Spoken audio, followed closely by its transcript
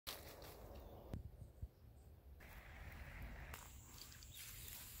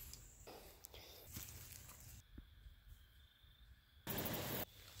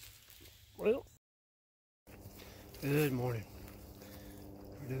Good morning.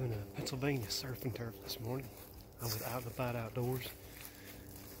 We're doing a Pennsylvania surf and turf this morning. I was out in the fight outdoors,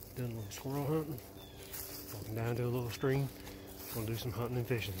 doing a little squirrel hunting, walking down to a little stream. Gonna do some hunting and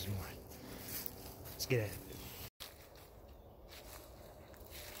fishing this morning. Let's get at it.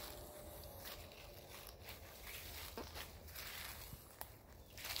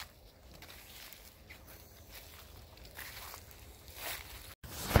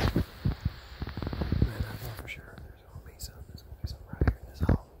 Man, I know for sure there's gonna be some. There's gonna be some right here in this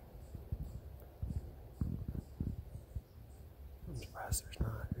hole. I'm surprised there's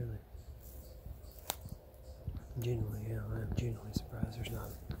not, really. Genuinely, yeah, I am genuinely surprised there's not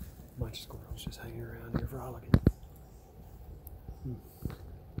a bunch of squirrels just hanging around here frolicking.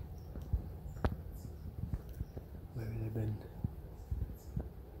 Maybe they've been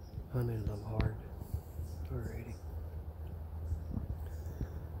hunting a little hard already.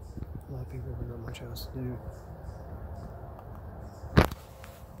 A lot of people have not much else to do.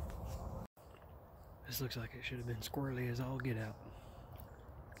 This looks like it should have been squirrely as all get out.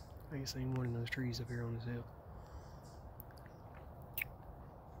 I ain't seen one of those trees up here on this hill.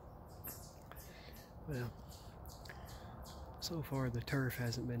 Well, so far the turf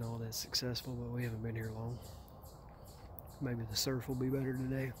hasn't been all that successful, but we haven't been here long. Maybe the surf will be better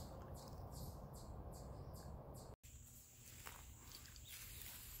today.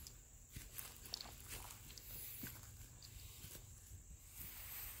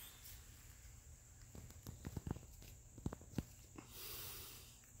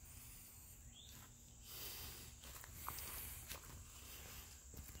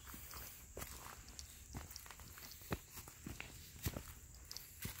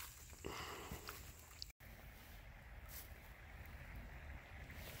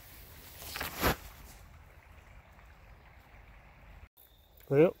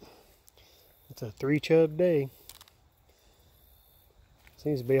 Well, it's a 3 chub day.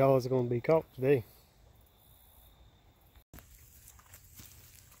 Seems to be all that's going to be caught today.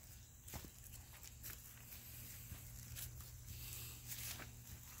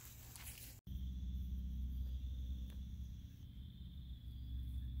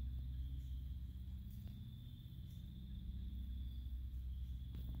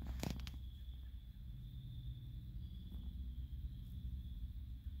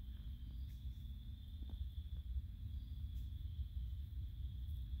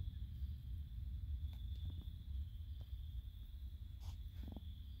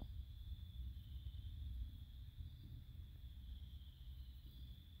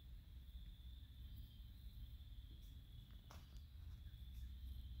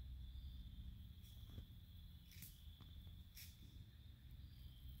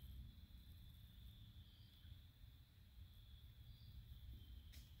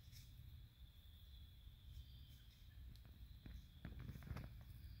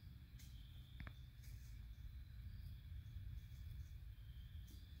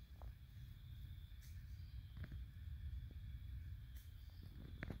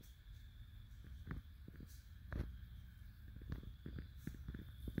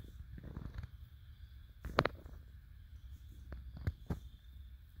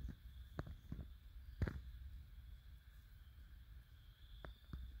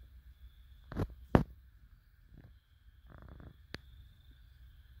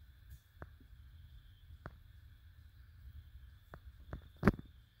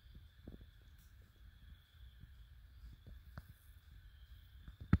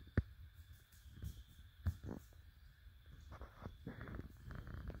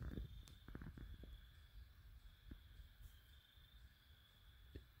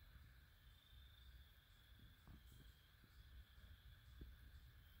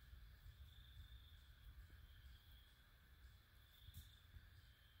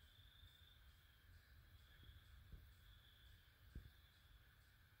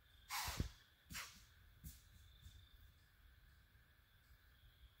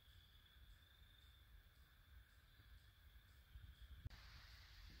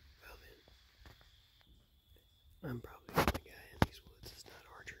 I'm probably the only guy in these woods that's not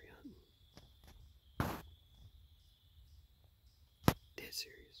archery hunting. Dead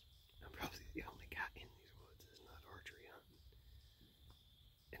serious. I'm probably the only guy in these woods that's not archery hunting.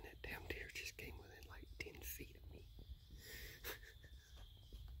 And that damn deer just came within like 10 feet of me.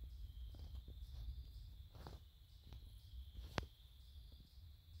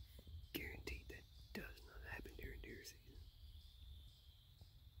 Guaranteed that does not happen during deer season.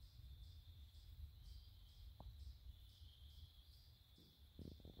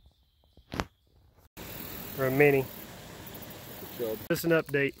 Or a mini. Just an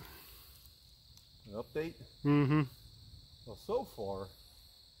update. An update? Mm-hmm. Well, so far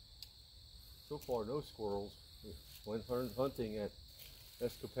no squirrels. We went hunting at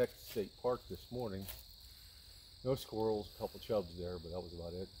Escopec State Park this morning. No squirrels, a couple chubs there, but that was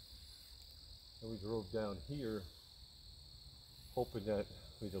about it. And we drove down here hoping that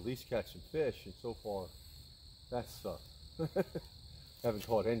we'd at least catch some fish, and so far that sucked. Haven't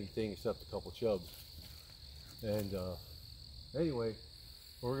caught anything except a couple chubs. And anyway,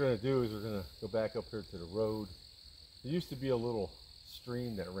 what we're going to do is we're going to go back up here to the road. There used to be a little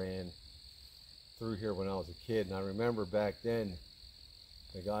stream that ran through here when I was a kid, and I remember back then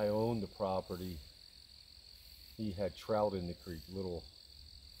the guy who owned the property, he had trout in the creek, little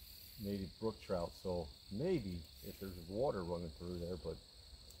native brook trout. So maybe if there's water running through there, but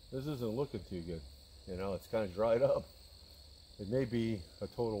this isn't looking too good. You know, it's kind of dried up. It may be a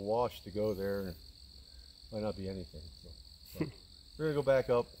total wash to go there, and might not be anything. So we're gonna go back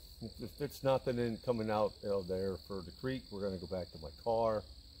up. If it's nothing in coming out of there for the creek, we're gonna go back to my car,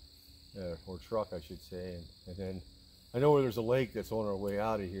 or truck, I should say, and then I know where there's a lake that's on our way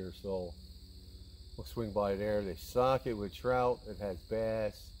out of here, so we'll swing by there. They stock it with trout. It has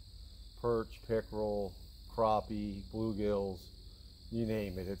bass, perch, pickerel, crappie, bluegills, you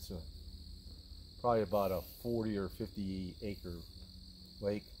name it. It's probably about a 40 or 50 acre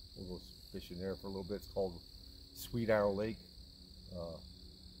lake. We'll go fishing there for a little bit. It's called Sweet Arrow Lake.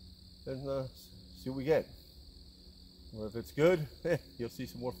 And see what we get. Well, if it's good, you'll see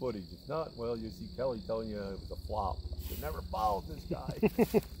some more footage. If not, well, you'll see Kelly telling you it was a flop. I should never followed this guy.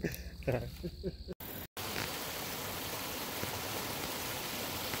 Hey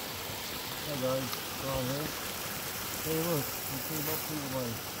guys, Ron here. Hey look, we came up to my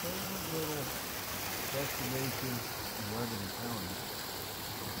favorite little destination in Lebanon County.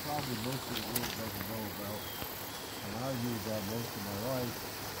 Probably most of the world doesn't know about, and I've used that most of my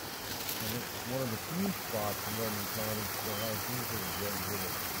life. And it's one of the few spots in Lebanon County that has anything to get with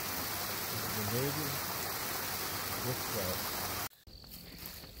it. The native brook trout.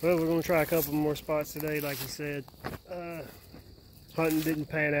 Well, we're going to try a couple more spots today, like you said. Hunting didn't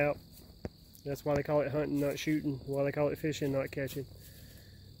pan out. That's why they call it hunting, not shooting. Why they call it fishing, not catching.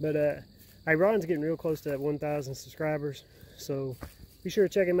 But hey, Ron's getting real close to that 1,000 subscribers. So be sure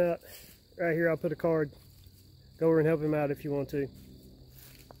to check him out. Right here, I'll put a card. Go over and help him out if you want to.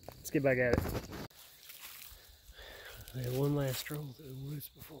 Let's get back at it. We have one last stroll through the woods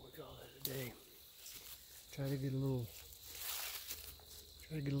before we call it a day. Try to get a little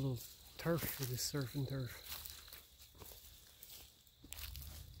turf for this surfing turf.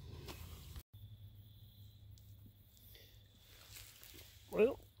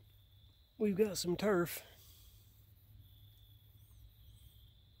 Well, we've got some turf.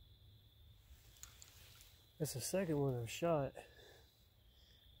 That's the second one I've shot.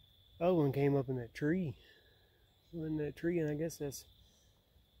 The other one came up in that tree. In that tree, and I guess that's,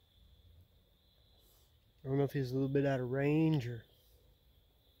 I don't know if he's a little bit out of range or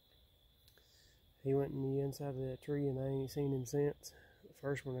he went in the inside of that tree and I ain't seen him since. The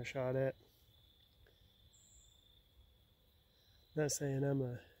first one I shot at. Not saying I'm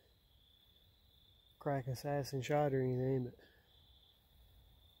a crack assassin shot or anything, but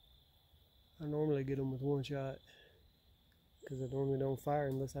I normally get them with one shot because I normally don't fire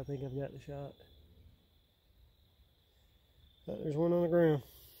unless I think I've got the shot. But there's one on the ground.